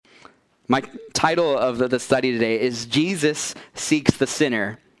My title of the study today is Jesus Seeks the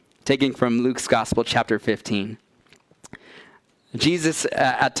Sinner, taking from Luke's Gospel, chapter 15. Jesus,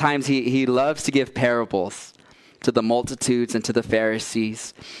 at times, he loves to give parables to the multitudes and to the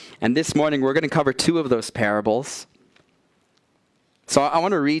Pharisees. And this morning, we're going to cover two of those parables. So I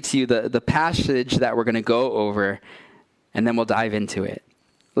want to read to you the passage that we're going to go over, and then we'll dive into it.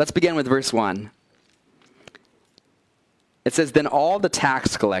 Let's begin with verse 1. It says, "Then all the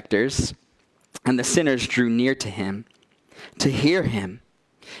tax collectors and the sinners drew near to him to hear him.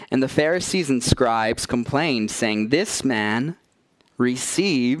 And the Pharisees and scribes complained, saying, 'This man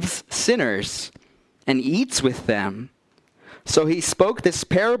receives sinners and eats with them.' So he spoke this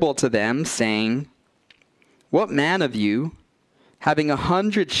parable to them, saying, 'What man of you, having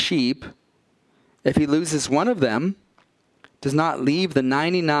 100 sheep, if he loses one of them, does not leave the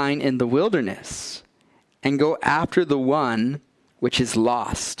 99 in the wilderness and go after the one which is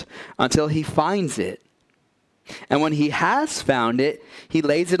lost until he finds it? And when he has found it, he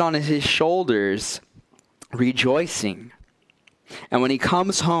lays it on his shoulders, rejoicing. And when he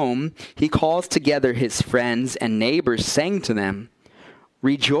comes home, he calls together his friends and neighbors, saying to them,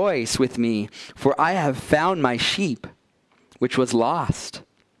 "Rejoice with me, for I have found my sheep, which was lost."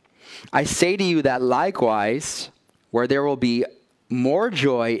 I say to you that likewise, where there will be more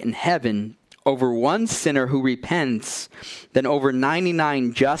joy in heaven over one sinner who repents than over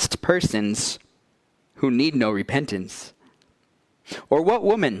 99 just persons who need no repentance. Or what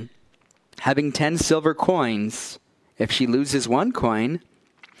woman, having 10 silver coins, if she loses one coin,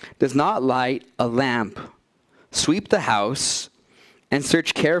 does not light a lamp, sweep the house, and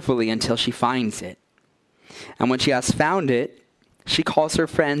search carefully until she finds it? And when she has found it, she calls her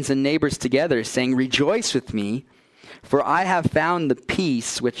friends and neighbors together, saying, "Rejoice with me, for I have found the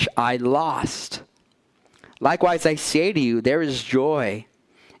piece which I lost." Likewise, I say to you, there is joy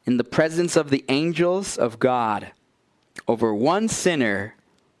in the presence of the angels of God over one sinner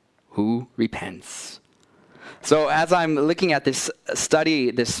who repents. So as I'm looking at this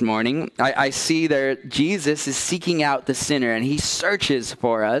study this morning, I see there Jesus is seeking out the sinner, and he searches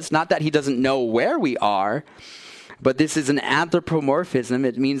for us. Not that he doesn't know where we are, but this is an anthropomorphism.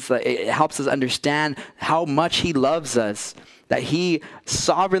 It means that it helps us understand how much he loves us, that he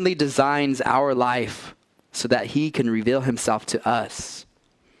sovereignly designs our life so that he can reveal himself to us.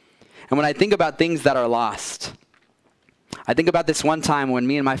 And when I think about things that are lost, I think about this one time when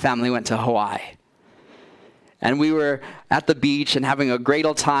me and my family went to Hawaii. And we were at the beach and having a great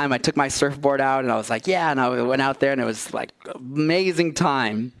old time. I took my surfboard out and I was like, yeah, and I went out there and it was like an amazing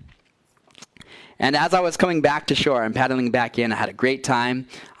time. And as I was coming back to shore, I'm paddling back in. I had a great time.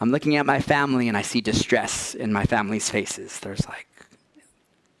 I'm looking at my family, and I see distress in my family's faces. There's like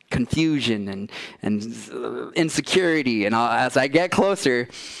confusion and insecurity. And as I get closer,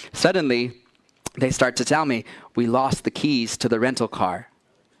 suddenly they start to tell me, "We lost the keys to the rental car."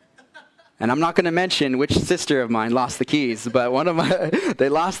 And I'm not going to mention which sister of mine lost the keys, but they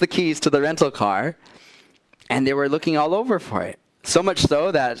lost the keys to the rental car, and they were looking all over for it. So much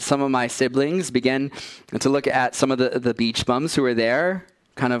so that some of my siblings began to look at some of the beach bums who were there,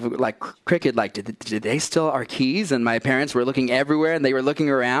 kind of like cricket, like, did they steal our keys? And my parents were looking everywhere, and they were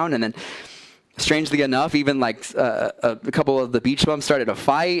looking around. And then, strangely enough, even like a couple of the beach bums started a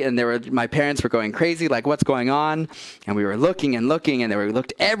fight, and my parents were going crazy, like, what's going on? And we were looking and looking, and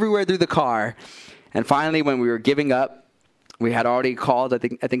looked everywhere through the car. And finally, when we were giving up, we had already called, I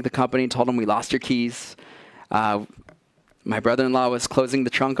think the company told them we lost your keys. My brother-in-law was closing the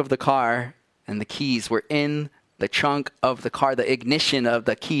trunk of the car, and the keys were in the trunk of the car, the ignition of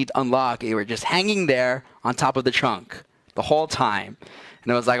the key unlock. They were just hanging there on top of the trunk the whole time.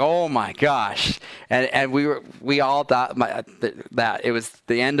 And it was like, oh my gosh. And we all thought that it was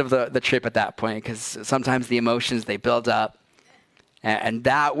the end of the trip at that point, because sometimes the emotions, they build up. And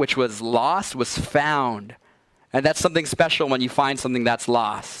that which was lost was found. And that's something special when you find something that's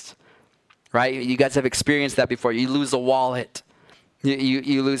lost. Right? You guys have experienced that before. You lose a wallet.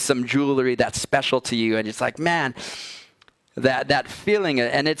 You lose some jewelry that's special to you. And it's like, man, that feeling.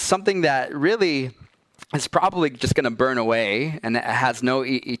 And it's something that really is probably just going to burn away. And it has no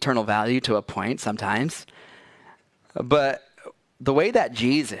eternal value to a point sometimes. But the way that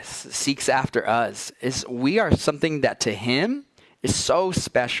Jesus seeks after us is we are something that to him is so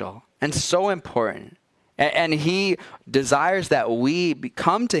special and so important. And he desires that we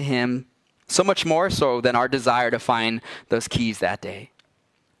come to him so much more so than our desire to find those keys that day.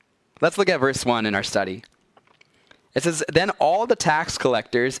 Let's look at verse 1 in our study. It says, "Then all the tax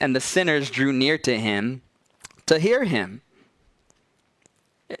collectors and the sinners drew near to him to hear him."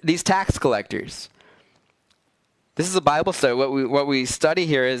 These tax collectors, This is a Bible study. What we study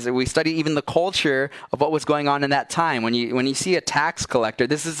here is we study even the culture of what was going on in that time. When you see a tax collector,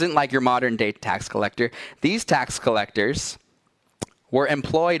 this isn't like your modern day tax collector. These tax collectors were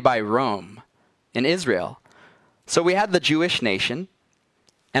employed by Rome in Israel. So we had the Jewish nation,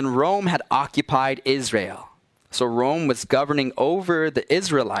 and Rome had occupied Israel. So Rome was governing over the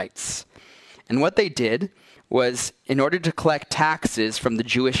Israelites. And what they did was, in order to collect taxes from the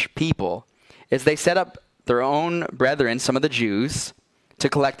Jewish people, is they set up their own brethren, some of the Jews, to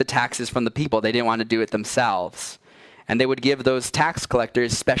collect the taxes from the people. They didn't want to do it themselves. And they would give those tax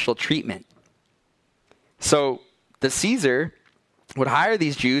collectors special treatment. So the Caesar would hire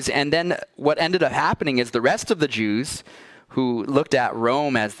these Jews, and then what ended up happening is the rest of the Jews who looked at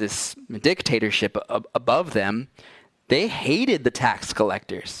Rome as this dictatorship above them, they hated the tax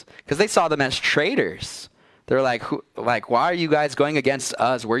collectors because they saw them as traitors. They're like, why are you guys going against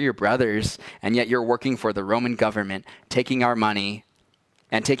us? We're your brothers, and yet you're working for the Roman government, taking our money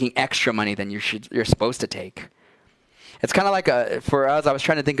and taking extra money than you're supposed to take. It's kind of like for us, I was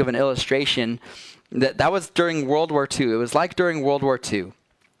trying to think of an illustration that was during World War II. It was like during World War II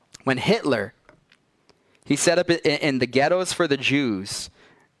when Hitler, he set up in the ghettos for the Jews,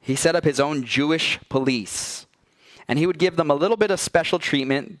 he set up his own Jewish police. And he would give them a little bit of special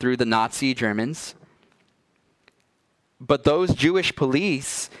treatment through the Nazi Germans. But those Jewish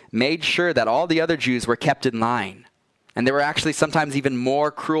police made sure that all the other Jews were kept in line. And they were actually sometimes even more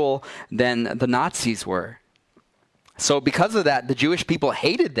cruel than the Nazis were. So because of that, the Jewish people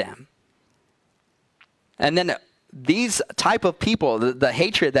hated them. And then these type of people, the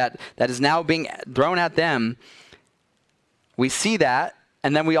hatred that is now being thrown at them, we see that.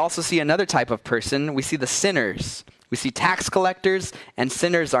 And then we also see another type of person. We see the sinners. We see tax collectors, and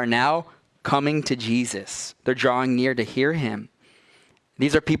sinners are now coming to Jesus. They're drawing near to hear him.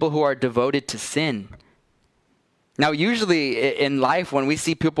 These are people who are devoted to sin. Now, usually in life, when we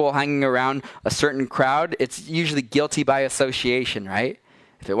see people hanging around a certain crowd, it's usually guilty by association, right?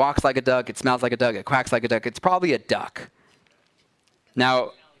 If it walks like a duck, it smells like a duck, it quacks like a duck, it's probably a duck.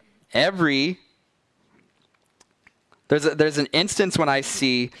 Now, there's an instance when I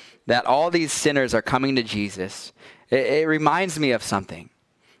see that all these sinners are coming to Jesus. It reminds me of something.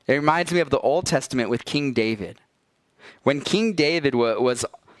 It reminds me of the Old Testament with King David. When King David was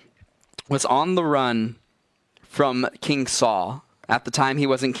on the run from King Saul, at the time he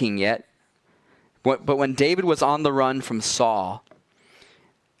wasn't king yet, but when David was on the run from Saul,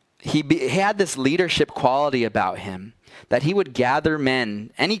 he had this leadership quality about him, that he would gather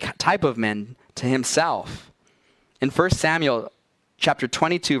men, any type of men, to himself. In 1 Samuel chapter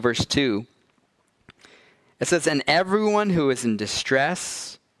 22, verse 2, it says, "And everyone who is in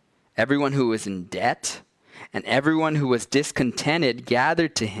distress, everyone who was in debt, and everyone who was discontented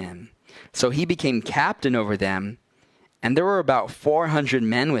gathered to him. So he became captain over them, and there were about 400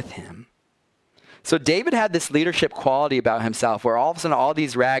 men with him." So David had this leadership quality about himself where all of a sudden all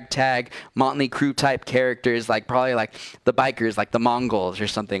these ragtag, Motley Crue type characters, probably like the bikers, like the Mongols or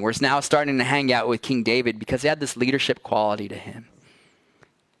something, were now starting to hang out with King David because he had this leadership quality to him.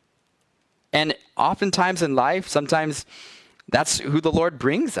 And oftentimes in life, sometimes that's who the Lord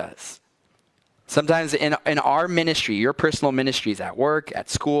brings us. Sometimes in our ministry, your personal ministries at work, at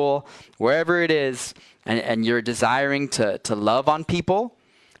school, wherever it is, and you're desiring to love on people,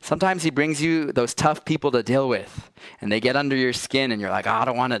 sometimes he brings you those tough people to deal with. And they get under your skin and you're like, I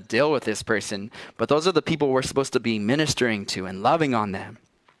don't want to deal with this person. But those are the people we're supposed to be ministering to and loving on them.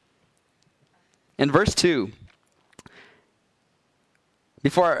 In verse 2,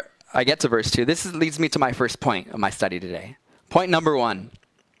 before I get to verse 2, leads me to my first point of my study today. Point number 1.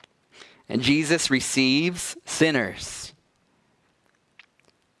 And Jesus receives sinners.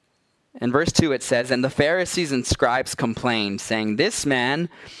 In verse 2 it says, "And the Pharisees and scribes complained, saying, 'This man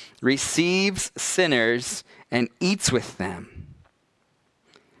receives sinners and eats with them.'"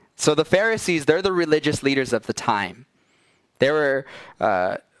 So the Pharisees, they're the religious leaders of the time. They were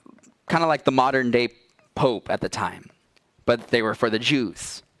kind of like the modern day Pope at the time, but they were for the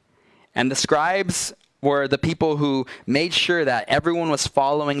Jews. And the scribes were the people who made sure that everyone was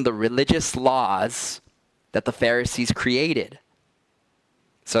following the religious laws that the Pharisees created.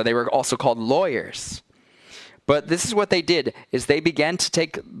 So they were also called lawyers. But this is what they did, is they began to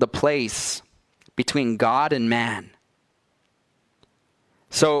take the place between God and man.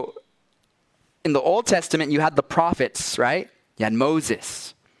 So in the Old Testament, you had the prophets, right? You had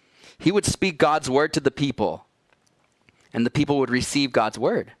Moses. He would speak God's word to the people, and the people would receive God's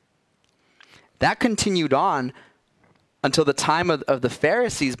word. That continued on until the time of the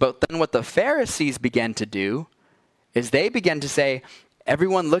Pharisees. But then what the Pharisees began to do is they began to say,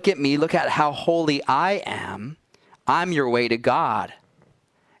 everyone look at me, look at how holy I am. I'm your way to God.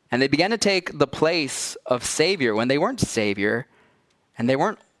 And they began to take the place of Savior when they weren't Savior, and they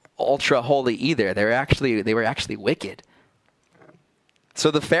weren't ultra holy either. They were actually wicked.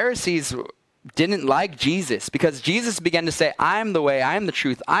 So the Pharisees didn't like Jesus because Jesus began to say, I am the way, I am the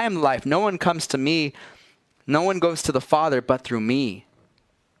truth, I am the life. No one comes to me, no one goes to the Father but through me.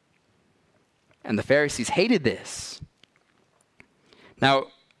 And the Pharisees hated this. Now,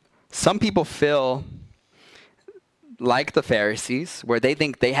 some people feel like the Pharisees, where they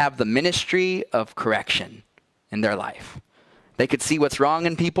think they have the ministry of correction in their life. They could see what's wrong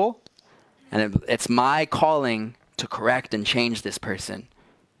in people, and it's my calling to correct and change this person.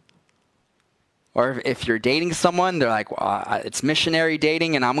 Or if you're dating someone, they're like, well, it's missionary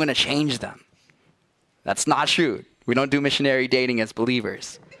dating, and I'm going to change them. That's not true. We don't do missionary dating as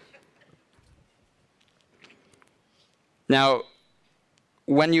believers. Now,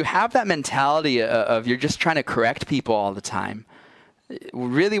 when you have that mentality of you're just trying to correct people all the time,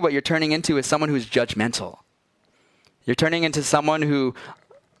 really what you're turning into is someone who's judgmental. You're turning into someone who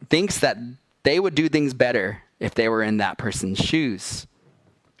thinks that they would do things better if they were in that person's shoes.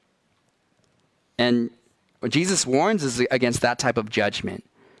 And Jesus warns us against that type of judgment.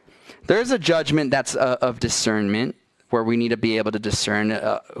 There's a judgment that's of discernment, where we need to be able to discern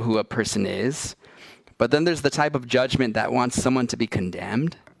who a person is. But then there's the type of judgment that wants someone to be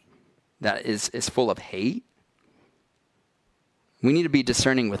condemned, that is full of hate. We need to be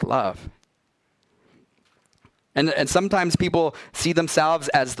discerning with love. And sometimes people see themselves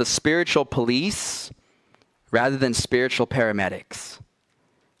as the spiritual police rather than spiritual paramedics.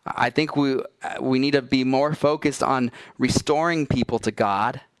 I think we need to be more focused on restoring people to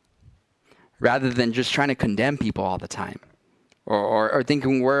God rather than just trying to condemn people all the time. Or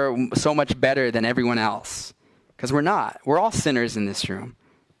thinking we're so much better than everyone else. Because we're not. We're all sinners in this room.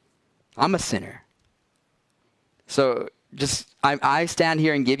 I'm a sinner. So I stand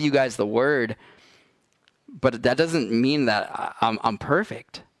here and give you guys the word, but that doesn't mean that I'm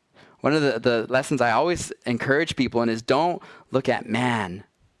perfect. One of the lessons I always encourage people in is don't look at man.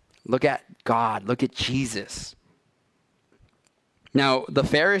 Look at God. Look at Jesus. Now, the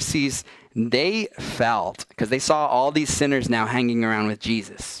Pharisees, they felt, because they saw all these sinners now hanging around with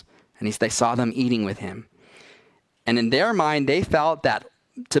Jesus, and they saw them eating with him. And in their mind, they felt that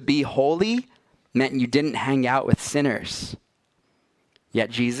to be holy meant you didn't hang out with sinners.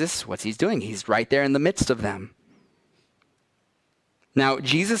 Yet Jesus, what's he doing? He's right there in the midst of them. Now,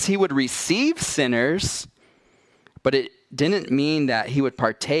 Jesus, he would receive sinners, but it didn't mean that he would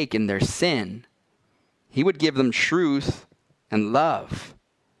partake in their sin. He would give them truth and love.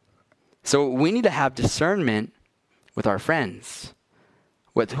 So we need to have discernment with our friends,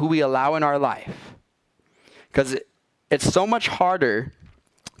 with who we allow in our life. Because it's so much harder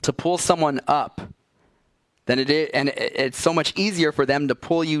to pull someone up than it is, and it's so much easier for them to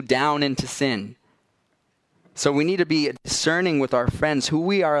pull you down into sin. So we need to be discerning with our friends who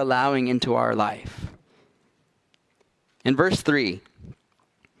we are allowing into our life. In verse 3,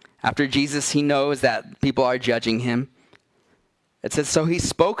 after Jesus, he knows that people are judging him, it says, so he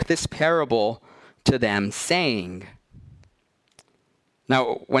spoke this parable to them, saying.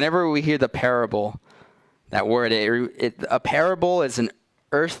 Now, whenever we hear the parable, that word, a parable is an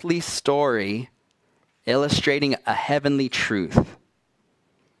earthly story illustrating a heavenly truth.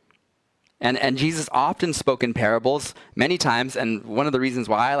 And Jesus often spoke in parables many times, and one of the reasons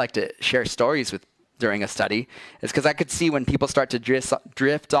why I like to share stories during a study is because I could see when people start to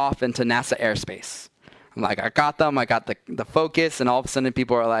drift off into NASA airspace. I'm like, I got them, I got the focus, and all of a sudden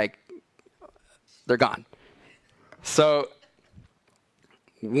people are like, they're gone. So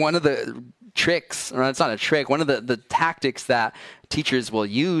one of the tricks, or it's not a trick, one of the tactics that teachers will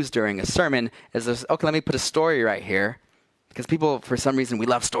use during a sermon is this, okay, let me put a story right here. Because people, for some reason, we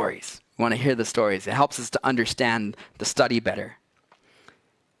love stories. We want to hear the stories. It helps us to understand the study better.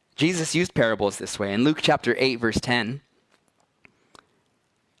 Jesus used parables this way. In Luke chapter 8, verse 10,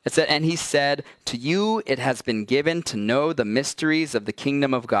 it said, and he said, to you it has been given to know the mysteries of the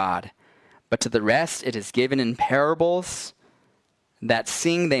kingdom of God, but to the rest it is given in parables, that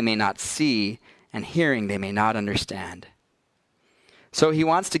seeing they may not see, and hearing they may not understand. So he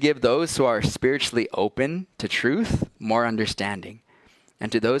wants to give those who are spiritually open to truth more understanding.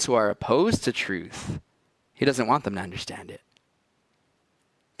 And to those who are opposed to truth, he doesn't want them to understand it.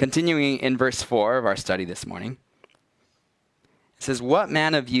 Continuing in verse 4 of our study this morning, it says, what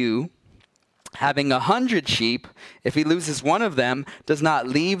man of you, having 100 sheep, if he loses one of them, does not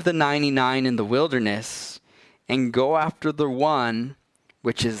leave the 99 in the wilderness and go after the one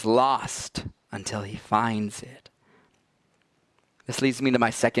which is lost until he finds it? This leads me to my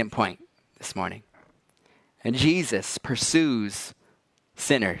second point this morning. And Jesus pursues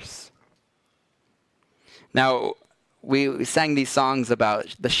sinners. Now, we sang these songs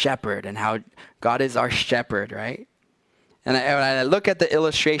about the shepherd and how God is our shepherd, right? And I look at the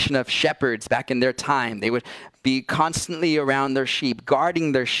illustration of shepherds back in their time. They would be constantly around their sheep,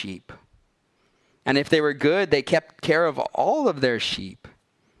 guarding their sheep. And if they were good, they kept care of all of their sheep.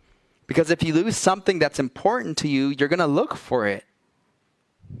 Because if you lose something that's important to you, you're going to look for it.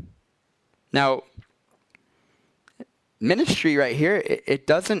 Now, ministry right here, it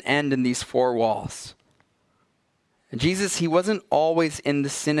doesn't end in these four walls. Jesus, he wasn't always in the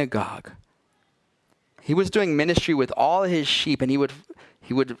synagogue. He was doing ministry with all his sheep, and he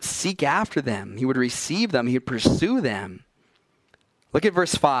would seek after them. He would receive them. He would pursue them. Look at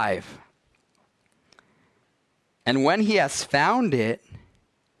verse 5. And when he has found it,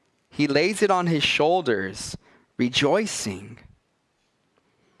 he lays it on his shoulders, rejoicing.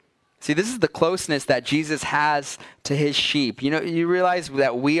 See, this is the closeness that Jesus has to his sheep. You know, you realize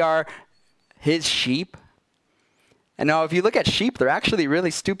that we are his sheep. And now if you look at sheep, they're actually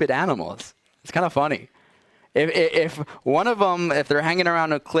really stupid animals. It's kind of funny. If one of them, if they're hanging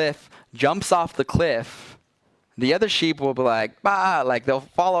around a cliff, jumps off the cliff, the other sheep will be like, bah, like they'll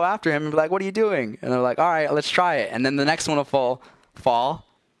follow after him and be like, what are you doing? And they're like, all right, let's try it. And then the next one will fall,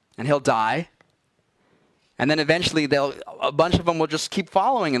 and he'll die. And then eventually a bunch of them will just keep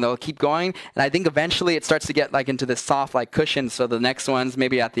following, and they'll keep going. And I think eventually it starts to get like into this soft like cushion, so the next ones,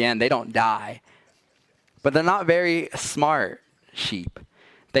 maybe at the end, they don't die. But they're not very smart sheep.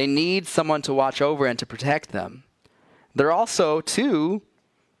 They need someone to watch over and to protect them. They're also, too,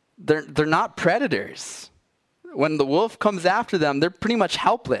 they're not predators. When the wolf comes after them, they're pretty much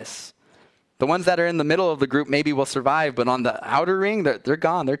helpless. The ones that are in the middle of the group maybe will survive, but on the outer ring, they're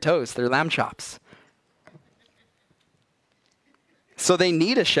gone. They're toast. They're lamb chops. So they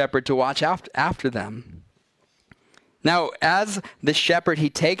need a shepherd to watch after them. Now, as the shepherd, he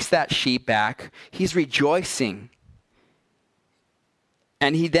takes that sheep back. He's rejoicing.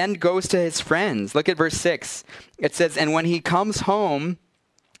 And he then goes to his friends. Look at verse 6. It says, and when he comes home,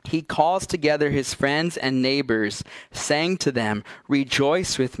 he calls together his friends and neighbors, saying to them,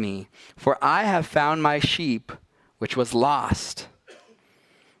 rejoice with me, for I have found my sheep, which was lost.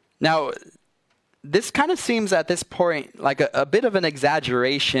 Now, this kind of seems at this point like a bit of an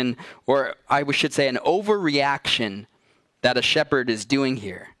exaggeration, or I should say an overreaction that a shepherd is doing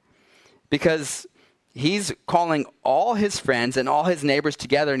here. Because he's calling all his friends and all his neighbors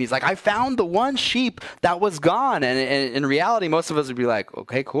together, and he's like, I found the one sheep that was gone. And in reality, most of us would be like,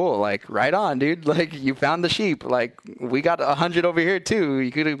 okay, cool. Like, right on, dude. Like, you found the sheep. Like, we got 100 over here, too.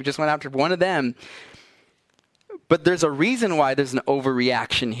 You could have just went after one of them. But there's a reason why there's an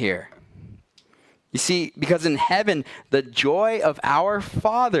overreaction here. You see, because in heaven, the joy of our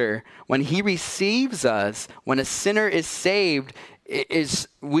Father, when he receives us, when a sinner is saved, is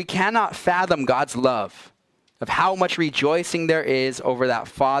we cannot fathom God's love of how much rejoicing there is over that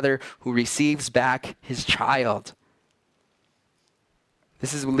father who receives back his child.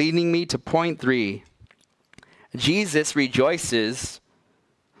 This is leading me to point 3. Jesus rejoices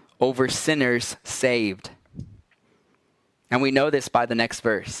over sinners saved. And we know this by the next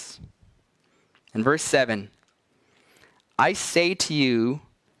verse. In verse 7, I say to you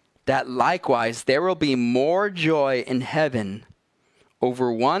that likewise there will be more joy in heaven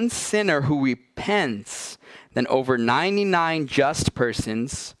over one sinner who repents than over 99 just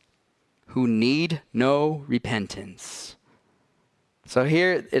persons who need no repentance. So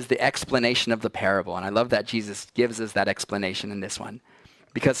here is the explanation of the parable. And I love that Jesus gives us that explanation in this one.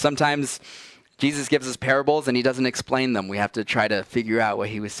 Because sometimes Jesus gives us parables and he doesn't explain them. We have to try to figure out what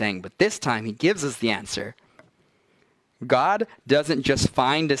he was saying. But this time he gives us the answer. God doesn't just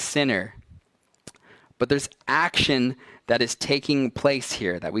find a sinner, but there's action that is taking place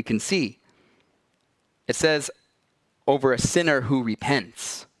here that we can see. It says, over a sinner who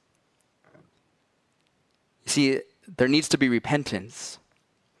repents. You see, there needs to be repentance.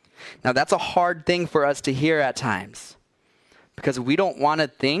 Now, that's a hard thing for us to hear at times, because we don't want to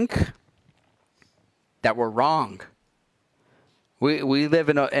think that we're wrong. We live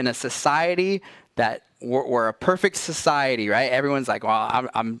in a society that we're a perfect society, right? Everyone's like, well,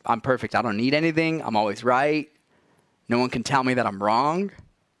 I'm perfect. I don't need anything. I'm always right. No one can tell me that I'm wrong.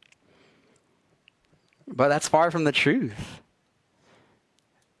 But that's far from the truth.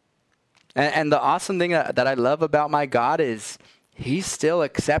 And the awesome thing that I love about my God is he still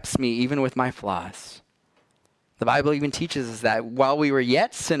accepts me even with my flaws. The Bible even teaches us that while we were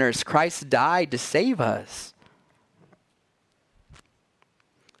yet sinners, Christ died to save us.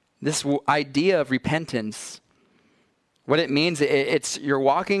 This idea of repentance, what it means, it's you're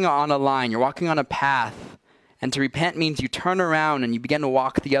walking on a line, you're walking on a path, And to repent means you turn around and you begin to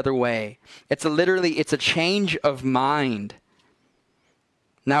walk the other way. It's a change of mind.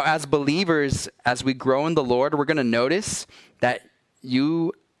 Now, as believers, as we grow in the Lord, we're going to notice that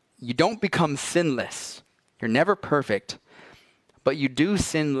you don't become sinless. You're never perfect, but you do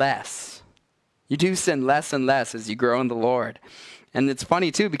sin less. You do sin less and less as you grow in the Lord. And it's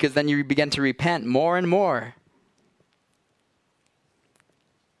funny too, because then you begin to repent more and more.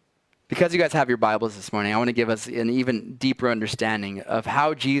 Because you guys have your Bibles this morning, I want to give us an even deeper understanding of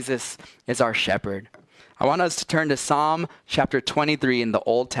how Jesus is our shepherd. I want us to turn to Psalm chapter 23 in the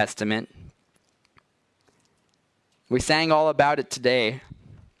Old Testament. We sang all about it today,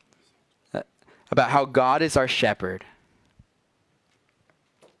 about how God is our shepherd.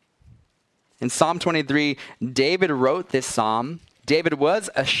 In Psalm 23, David wrote this psalm. David was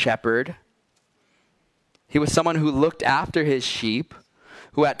a shepherd. He was someone who looked after his sheep,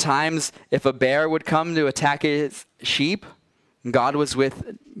 who at times, if a bear would come to attack his sheep, God was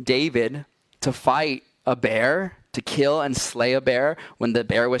with David to fight a bear, to kill and slay a bear when the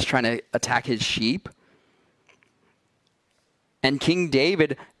bear was trying to attack his sheep. And King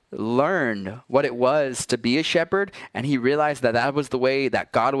David learned what it was to be a shepherd, and he realized that that was the way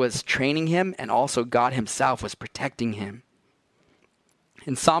that God was training him, and also God himself was protecting him.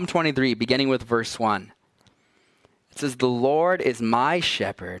 In Psalm 23, beginning with verse 1, it says, "The Lord is my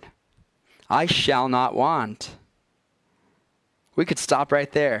shepherd. I shall not want." We could stop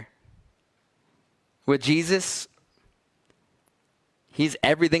right there. With Jesus, he's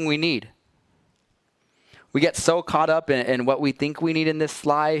everything we need. We get so caught up in what we think we need in this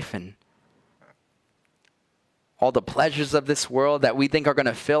life and all the pleasures of this world that we think are going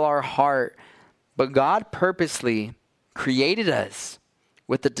to fill our heart. But God purposely created us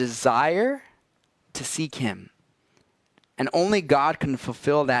with the desire to seek him. And only God can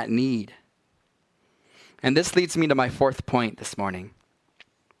fulfill that need. And this leads me to my fourth point this morning.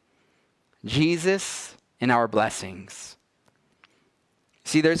 Jesus in our blessings.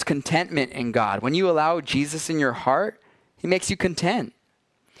 See, there's contentment in God. When you allow Jesus in your heart, he makes you content.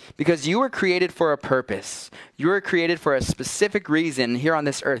 Because you were created for a purpose. You were created for a specific reason here on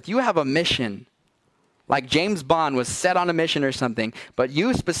this earth. You have a mission. Like James Bond was set on a mission or something. But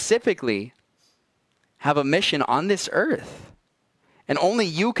you specifically have a mission on this earth. And only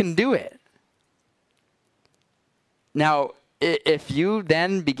you can do it. Now, if you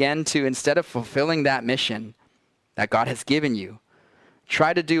then begin to, instead of fulfilling that mission that God has given you,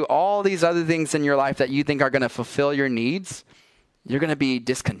 try to do all these other things in your life that you think are going to fulfill your needs, you're going to be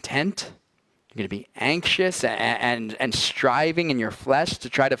discontent. You're going to be anxious and striving in your flesh to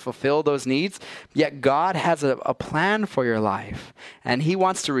try to fulfill those needs. Yet God has a plan for your life, and he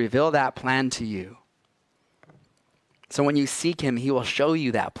wants to reveal that plan to you. So when you seek him, he will show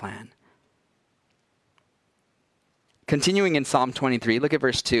you that plan. Continuing in Psalm 23, look at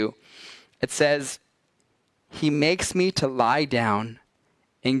verse 2. It says, "He makes me to lie down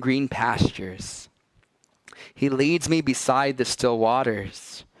in green pastures. He leads me beside the still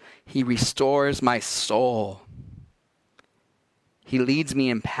waters. He restores my soul. He leads me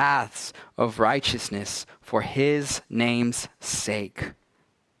in paths of righteousness for his name's sake."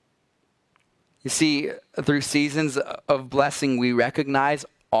 You see, through seasons of blessing, we recognize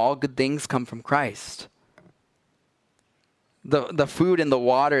all good things come from Christ. The food and the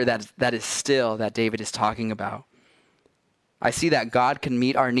water that is still, that David is talking about. I see that God can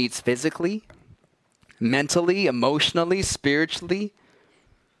meet our needs physically, mentally, emotionally, spiritually.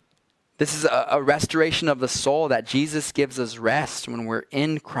 This is a restoration of the soul that Jesus gives us rest when we're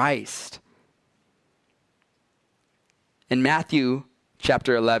in Christ. In Matthew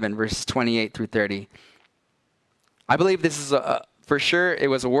chapter 11, verses 28 through 30, I believe this is for sure, it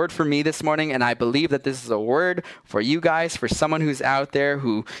was a word for me this morning, and I believe that this is a word for you guys, for someone who's out there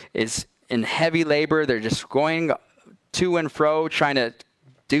who is in heavy labor. They're just going to and fro, trying to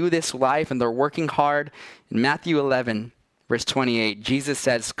do this life, and they're working hard. In Matthew 11, verse 28, Jesus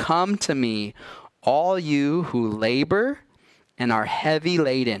says, "Come to me, all you who labor and are heavy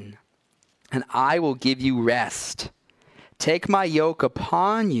laden, and I will give you rest. Take my yoke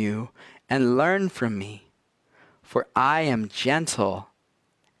upon you and learn from me, for I am gentle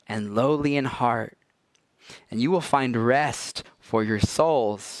and lowly in heart, and you will find rest for your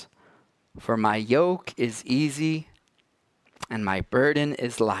souls. For my yoke is easy and my burden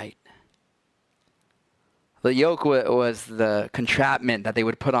is light." The yoke was the contraption that they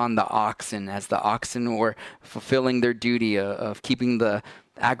would put on the oxen as the oxen were fulfilling their duty of keeping the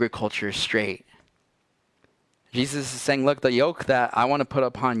agriculture straight. Jesus is saying, look, the yoke that I want to put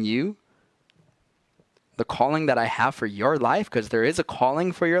upon you, the calling that I have for your life, because there is a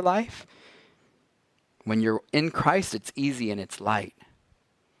calling for your life, When you're in Christ, it's easy and it's light.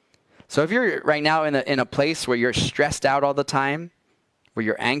 So if you're right now in a place where you're stressed out all the time, where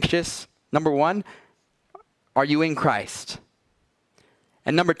you're anxious, number one, are you in Christ?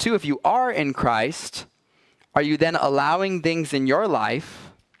 And number two, if you are in Christ, are you then allowing things in your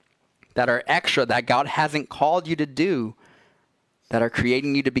life that are extra, that God hasn't called you to do, that are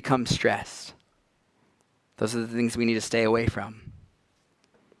creating you to become stressed? Those are the things we need to stay away from.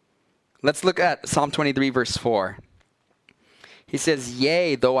 Let's look at Psalm 23, verse 4. He says,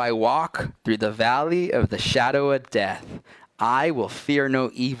 "Yea, though I walk through the valley of the shadow of death, I will fear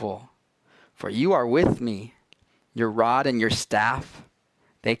no evil, for you are with me. Your rod and your staff,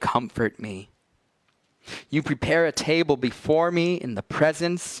 they comfort me. You prepare a table before me in the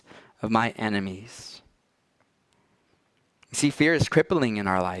presence of my enemies." You see, fear is crippling in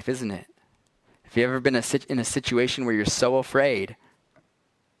our life, isn't it? Have you ever been in a situation where you're so afraid?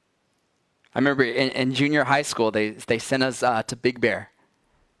 I remember in junior high school, they sent us to Big Bear,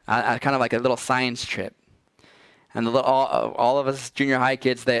 kind of like a little science trip. And all of us junior high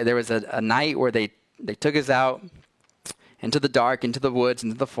kids, there was a night where they took us out into the dark, into the woods,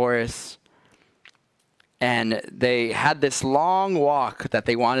 into the forest. And they had this long walk that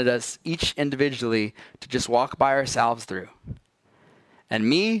they wanted us each individually to just walk by ourselves through. And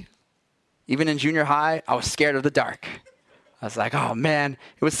me, even in junior high, I was scared of the dark. I was like, oh man,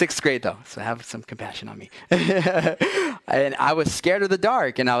 it was 6th grade though, so have some compassion on me. And I was scared of the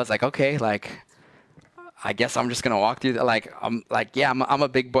dark, and I was like, okay, I guess I'm just gonna walk through. I'm a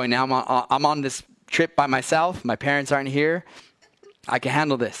big boy now. I'm on this trip by myself. My parents aren't here. I can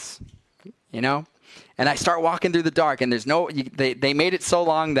handle this, you know. And I start walking through the dark, and they made it so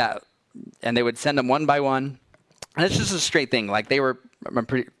long and they would send them one by one, and it's just a straight thing. Like they were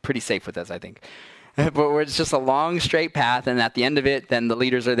pretty safe with us, I think. But it's just a long, straight path, and at the end of it, then the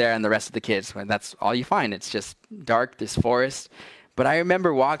leaders are there and the rest of the kids. That's all you find. It's just dark, this forest. But I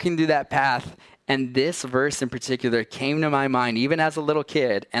remember walking through that path, and this verse in particular came to my mind, even as a little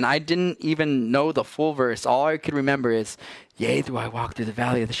kid, and I didn't even know the full verse. All I could remember is, "Yea, though I walk through the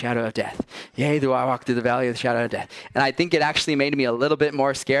valley of the shadow of death. Yea, though I walk through the valley of the shadow of death." And I think it actually made me a little bit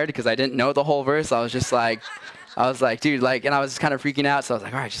more scared because I didn't know the whole verse. I was like, dude, and I was just kind of freaking out. So I was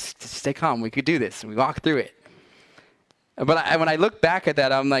like, all right, just stay calm. We could do this. And we walked through it. But when I look back at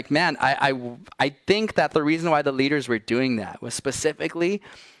that, I'm like, man, I think that the reason why the leaders were doing that was specifically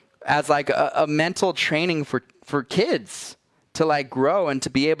as like a mental training for kids to grow and to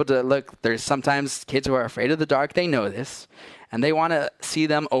be able to look. There's sometimes kids who are afraid of the dark. They know this. And they want to see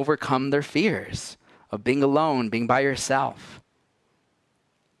them overcome their fears of being alone, being by yourself.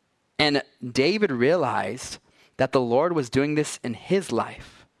 And David realized that the Lord was doing this in his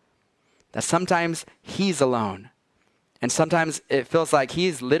life. That sometimes he's alone. And sometimes it feels like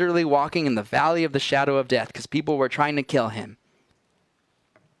he's literally walking in the valley of the shadow of death because people were trying to kill him.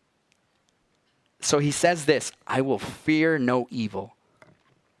 So he says this, "I will fear no evil,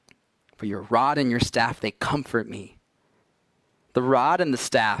 for your rod and your staff, they comfort me." The rod and the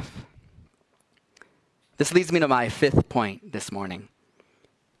staff. This leads me to my 5th point this morning.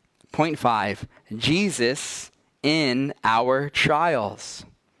 Point 5, Jesus in our trials.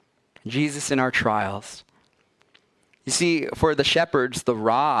 Jesus in our trials. You see, for the shepherds, the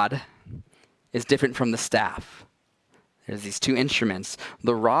rod is different from the staff. There's these two instruments.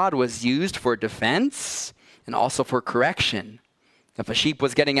 The rod was used for defense and also for correction. If a sheep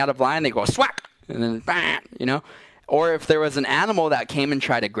was getting out of line, they go swack, and then bam, you know. Or if there was an animal that came and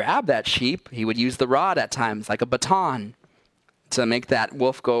tried to grab that sheep, he would use the rod at times, like a baton, to make that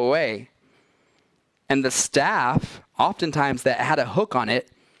wolf go away. And the staff, oftentimes that had a hook on it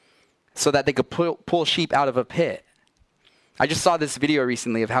so that they could pull sheep out of a pit. I just saw this video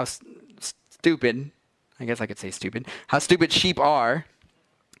recently of how stupid, I guess I could say stupid, how stupid sheep are.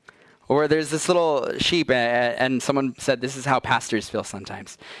 Or there's this little sheep, and someone said this is how pastors feel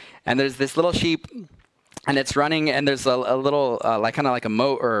sometimes. And there's this little sheep, and it's running, and there's a little, kind of like a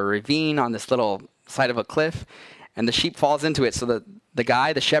moat or a ravine on this little side of a cliff. And the sheep falls into it. So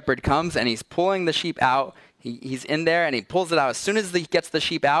the shepherd comes and he's pulling the sheep out. He's in there and he pulls it out. As soon as he gets the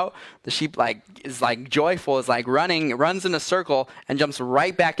sheep out, the sheep is joyful, is running, runs in a circle and jumps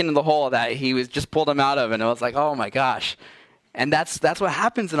right back into the hole that he was just pulled him out of. And it was like, oh my gosh. And that's what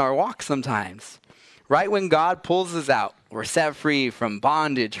happens in our walk sometimes. Right when God pulls us out, we're set free from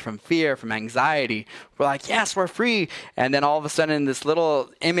bondage, from fear, from anxiety. We're like, yes, we're free. And then all of a sudden, this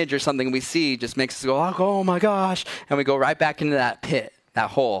little image or something we see just makes us go, oh my gosh. And we go right back into that pit,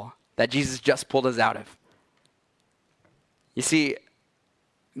 that hole that Jesus just pulled us out of. You see,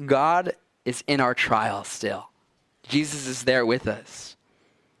 God is in our trials still. Jesus is there with us.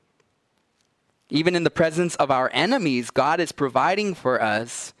 Even in the presence of our enemies, God is providing for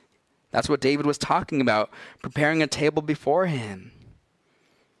us. That's what David was talking about, preparing a table before him.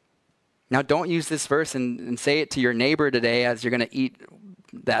 Now, don't use this verse and say it to your neighbor today as you're going to eat,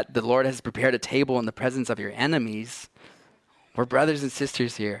 that the Lord has prepared a table in the presence of your enemies. We're brothers and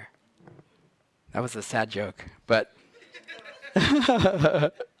sisters here. That was a sad joke, but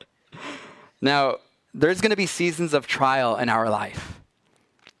now, there's going to be seasons of trial in our life.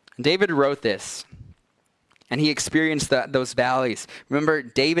 David wrote this, and he experienced those valleys. Remember,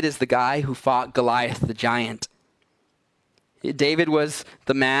 David is the guy who fought Goliath the giant. David was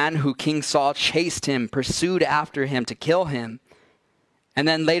the man who King Saul chased him, pursued after him to kill him. And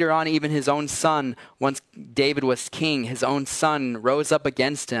then later on, even his own son, once David was king, his own son rose up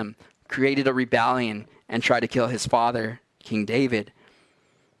against him, created a rebellion, and tried to kill his father, King David.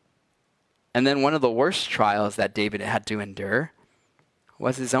 And then one of the worst trials that David had to endure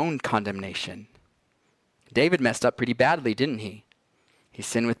was his own condemnation. David messed up pretty badly, didn't he? He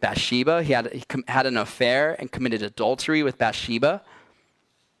sinned with Bathsheba. He had an affair and committed adultery with Bathsheba.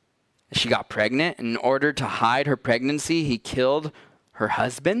 She got pregnant. In order to hide her pregnancy, he killed her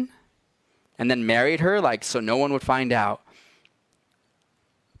husband and then married her, so no one would find out.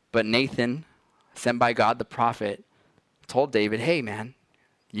 But Nathan, sent by God the prophet, told David, hey man,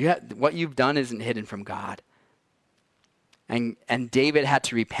 what you've done isn't hidden from God. And David had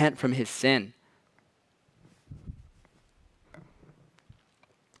to repent from his sin.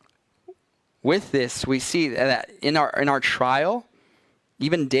 With this, we see that in our trial,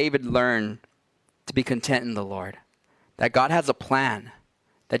 even David learned to be content in the Lord. That God has a plan.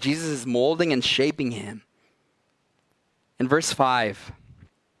 That Jesus is molding and shaping him. In verse 5,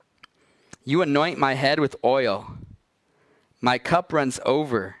 you anoint my head with oil. My cup runs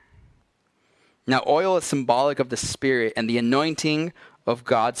over. Now, oil is symbolic of the Spirit and the anointing of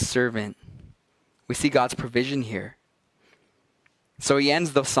God's servant. We see God's provision here. So he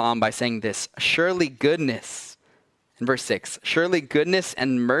ends the psalm by saying this, surely goodness, in verse 6, surely goodness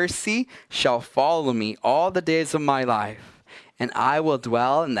and mercy shall follow me all the days of my life, and I will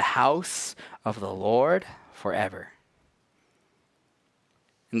dwell in the house of the Lord forever.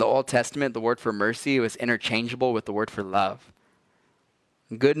 In the Old Testament, the word for mercy was interchangeable with the word for love.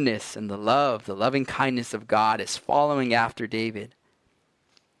 Goodness and the loving kindness of God is following after David.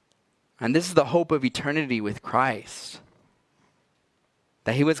 And this is the hope of eternity with Christ.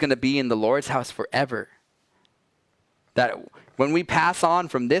 That he was going to be in the Lord's house forever. That when we pass on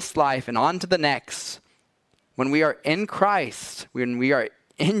from this life and on to the next, when we are in Christ, when we are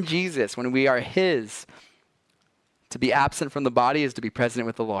in Jesus, when we are his, to be absent from the body is to be present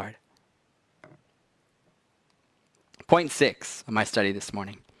with the Lord. Point 6 of my study this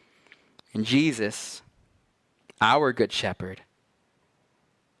morning. In Jesus, our good shepherd.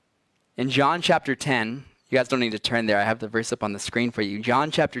 In John chapter 10, you guys don't need to turn there. I have the verse up on the screen for you.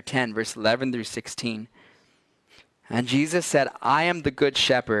 John chapter 10, verse 11 through 16. And Jesus said, I am the good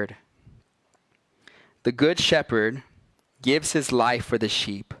shepherd. The good shepherd gives his life for the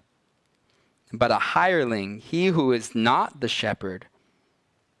sheep. But a hireling, he who is not the shepherd,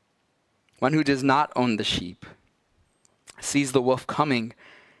 one who does not own the sheep, sees the wolf coming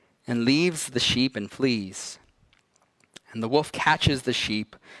and leaves the sheep and flees. And the wolf catches the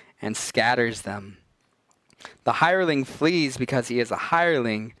sheep and scatters them. The hireling flees because he is a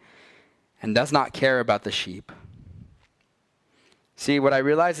hireling and does not care about the sheep. See, what I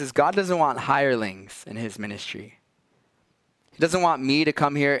realize is God doesn't want hirelings in his ministry. He doesn't want me to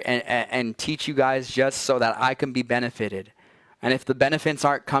come here and teach you guys just so that I can be benefited. And if the benefits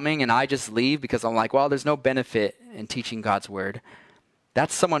aren't coming and I just leave because I'm like, well, there's no benefit in teaching God's word,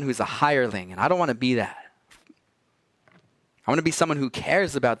 that's someone who's a hireling, and I don't want to be that. I want to be someone who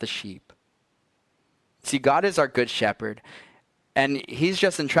cares about the sheep. See, God is our good shepherd, and he's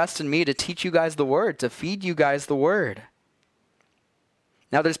just entrusted me to teach you guys the word, to feed you guys the word.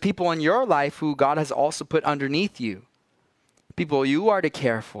 Now, there's people in your life who God has also put underneath you. People you are to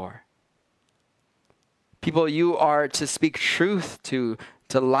care for. People you are to speak truth to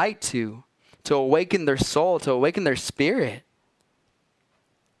light to awaken their soul, to awaken their spirit.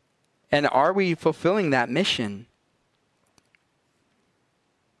 And are we fulfilling that mission?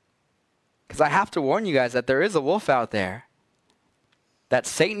 Because I have to warn you guys that there is a wolf out there. That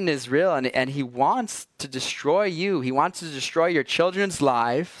Satan is real, and he wants to destroy you. He wants to destroy your children's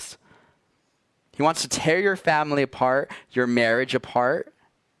lives. He wants to tear your family apart, your marriage apart.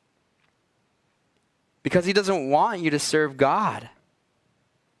 Because he doesn't want you to serve God.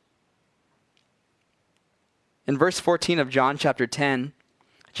 In verse 14 of John chapter 10,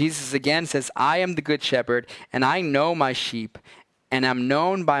 Jesus again says, I am the good shepherd, and I know my sheep, and am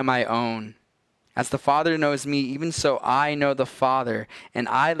known by my own. As the Father knows me, even so I know the Father, and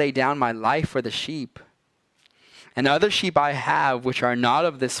I lay down my life for the sheep. And other sheep I have which are not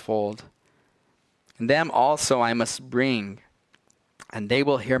of this fold, and them also I must bring, and they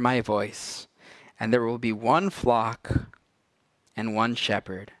will hear my voice, and there will be one flock and one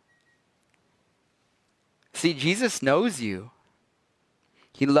shepherd. See, Jesus knows you.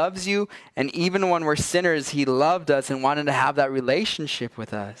 He loves you, and even when we're sinners, he loved us and wanted to have that relationship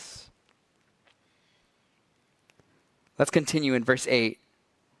with us. Let's continue in verse 8.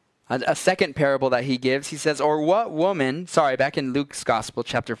 A second parable that he gives, he says, or what woman, back in Luke's Gospel,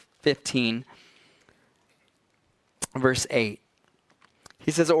 chapter 15, verse 8.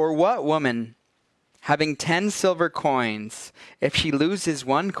 He says, or what woman, having 10 silver coins, if she loses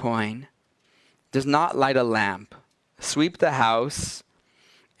one coin, does not light a lamp, sweep the house,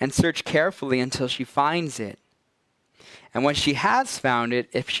 and search carefully until she finds it? And when she has found it,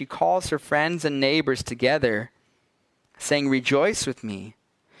 if she calls her friends and neighbors together, saying, rejoice with me,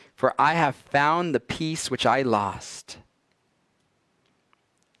 for I have found the piece which I lost.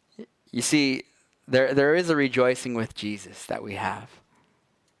 You see, there is a rejoicing with Jesus that we have.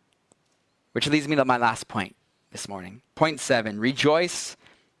 Which leads me to my last point this morning. Point 7, rejoice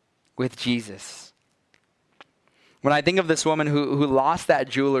with Jesus. When I think of this woman who lost that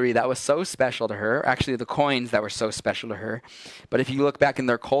jewelry that was so special to her, actually the coins that were so special to her, but if you look back in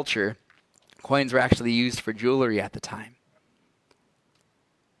their culture, coins were actually used for jewelry at the time.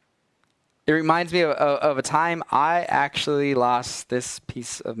 It reminds me of a time I actually lost this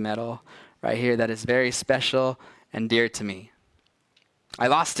piece of metal right here that is very special and dear to me. I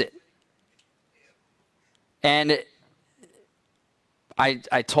lost it. And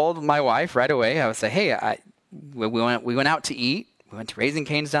I told my wife right away. I would say, hey, we went out to eat. We went to Raising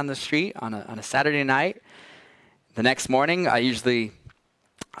Cane's down the street on a Saturday night. The next morning, I usually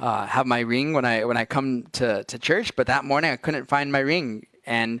have my ring when I come to church. But that morning, I couldn't find my ring,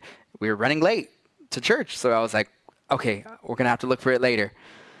 and we were running late to church. So I was like, okay, we're gonna have to look for it later.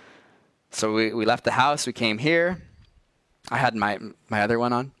 So we left the house. We came here. I had my other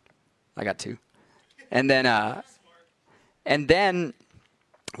one on. I got two. And then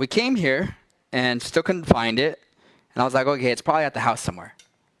we came here and still couldn't find it. And I was like, okay, it's probably at the house somewhere.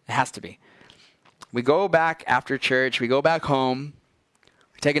 It has to be. We go back after church. We go back home.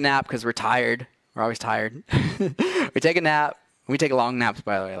 We take a nap because we're tired. We're always tired. We take a nap. We take long naps,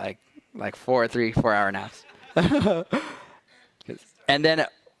 by the way, like 4-hour naps. And then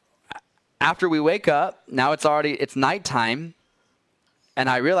after we wake up, now it's nighttime. And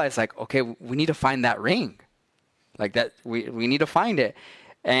I realized, okay, we need to find that ring. Like that, we need to find it.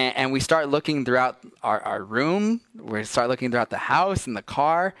 And we start looking throughout our room. We start looking throughout the house and the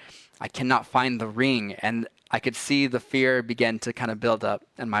car. I cannot find the ring. And I could see the fear begin to kind of build up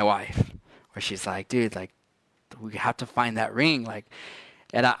in my wife, where she's like, dude, we have to find that ring.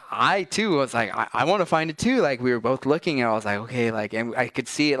 And I too was like, I want to find it too. We were both looking, and I was like, okay, and I could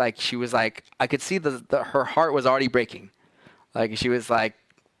see it. She was like, I could see her heart was already breaking. She was like,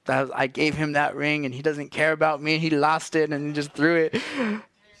 I gave him that ring, and he doesn't care about me. He lost it, and he just threw it.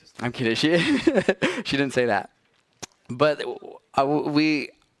 I'm kidding. She didn't say that. But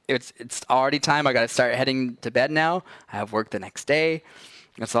it's already time. I got to start heading to bed now. I have work the next day.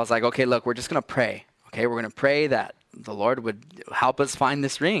 And so I was like, okay, look, we're just going to pray. Okay, we're going to pray that the Lord would help us find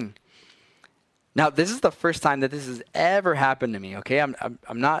this ring. Now, this is the first time that this has ever happened to me, okay? I'm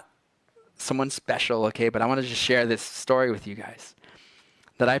not someone special, okay? But I want to just share this story with you guys.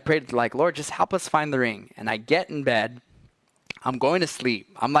 That I prayed, Lord, just help us find the ring. And I get in bed. I'm going to sleep.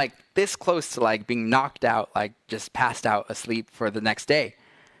 I'm this close to being knocked out, just passed out asleep for the next day.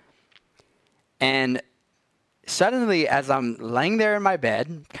 And suddenly, as I'm laying there in my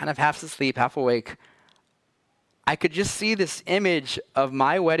bed, kind of half asleep, half awake, I could just see this image of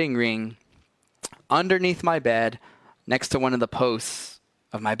my wedding ring underneath my bed next to one of the posts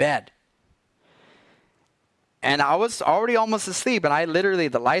of my bed. And I was already almost asleep, and I literally,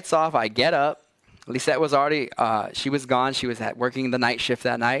 the lights off, I get up. Lisette was already, she was gone. She was working the night shift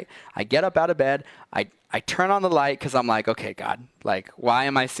that night. I get up out of bed. I turn on the light because I'm like, okay, God, why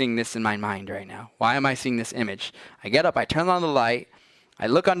am I seeing this in my mind right now? Why am I seeing this image? I get up, I turn on the light. I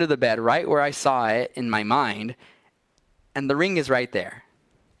look under the bed right where I saw it in my mind, and the ring is right there.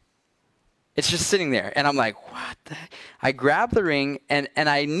 It's just sitting there. And I'm like, what the heck? I grab the ring, and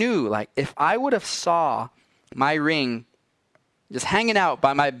I knew, if I would have saw my ring just hanging out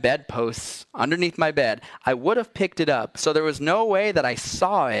by my bedposts underneath my bed, I would have picked it up. So there was no way that I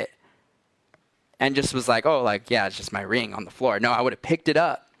saw it and just was yeah, it's just my ring on the floor. No, I would have picked it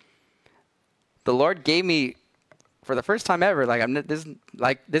up. The Lord gave me for the first time ever, this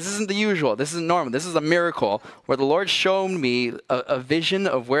isn't the usual. This isn't normal. This is a miracle where the Lord showed me a vision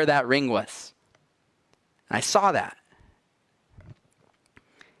of where that ring was. And I saw that.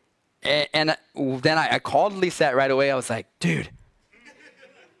 And then I called Lisette right away. I was like, dude.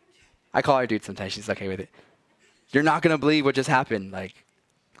 I call her dude sometimes. She's okay with it. You're not going to believe what just happened. Like,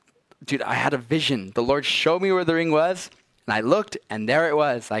 dude, I had a vision. The Lord showed me where the ring was. And I looked, and there it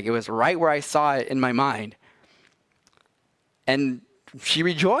was. Like, it was right where I saw it in my mind. And she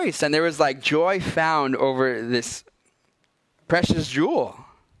rejoiced. And there was, like, joy found over this precious jewel.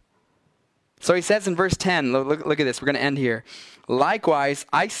 So he says in verse 10, look at this. We're going to end here. Likewise,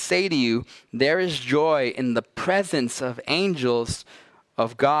 I say to you, there is joy in the presence of angels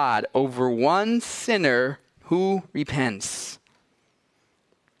of God over one sinner who repents.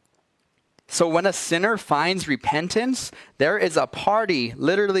 So when a sinner finds repentance, there is a party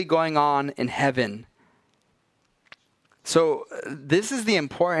literally going on in heaven. So this is the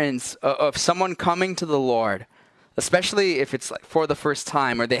importance of someone coming to the Lord, especially if it's like for the first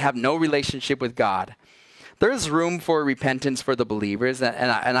time or they have no relationship with God. There is room for repentance for the believers,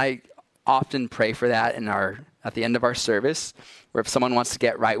 and I often pray for that at the end of our service, where if someone wants to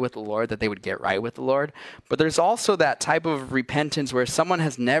get right with the Lord, that they would get right with the Lord. But there's also that type of repentance where someone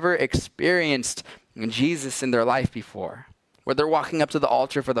has never experienced Jesus in their life before, where they're walking up to the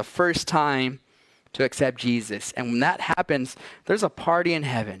altar for the first time to accept Jesus. And when that happens, there's a party in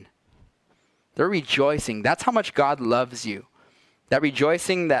heaven. They're rejoicing. That's how much God loves you. That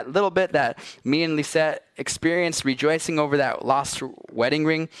rejoicing, that little bit that me and Lisette experienced, rejoicing over that lost wedding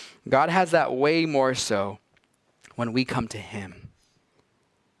ring, God has that way more so when we come to him.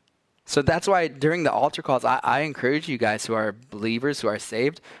 So that's why during the altar calls, I encourage you guys who are believers, who are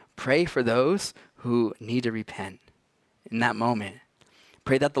saved, pray for those who need to repent in that moment.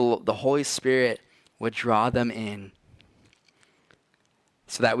 Pray that the Holy Spirit would draw them in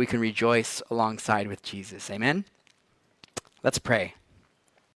so that we can rejoice alongside with Jesus. Amen? Let's pray.